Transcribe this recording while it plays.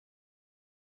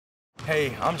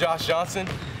Hey, I'm Josh Johnson,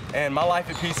 and my life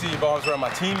at PC revolves around my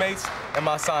teammates and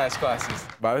my science classes.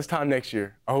 By this time next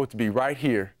year, I hope to be right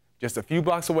here, just a few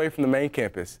blocks away from the main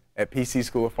campus at PC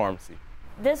School of Pharmacy.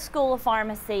 This School of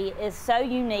Pharmacy is so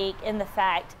unique in the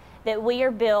fact that we are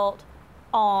built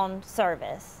on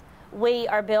service. We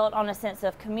are built on a sense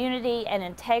of community and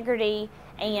integrity,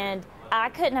 and I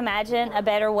couldn't imagine a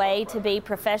better way to be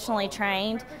professionally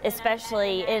trained,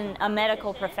 especially in a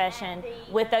medical profession,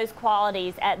 with those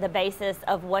qualities at the basis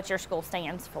of what your school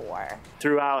stands for.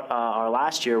 Throughout our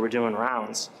last year, we're doing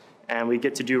rounds, and we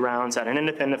get to do rounds at an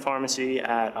independent pharmacy,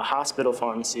 at a hospital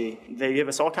pharmacy. They give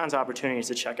us all kinds of opportunities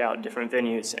to check out different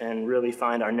venues and really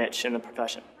find our niche in the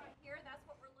profession.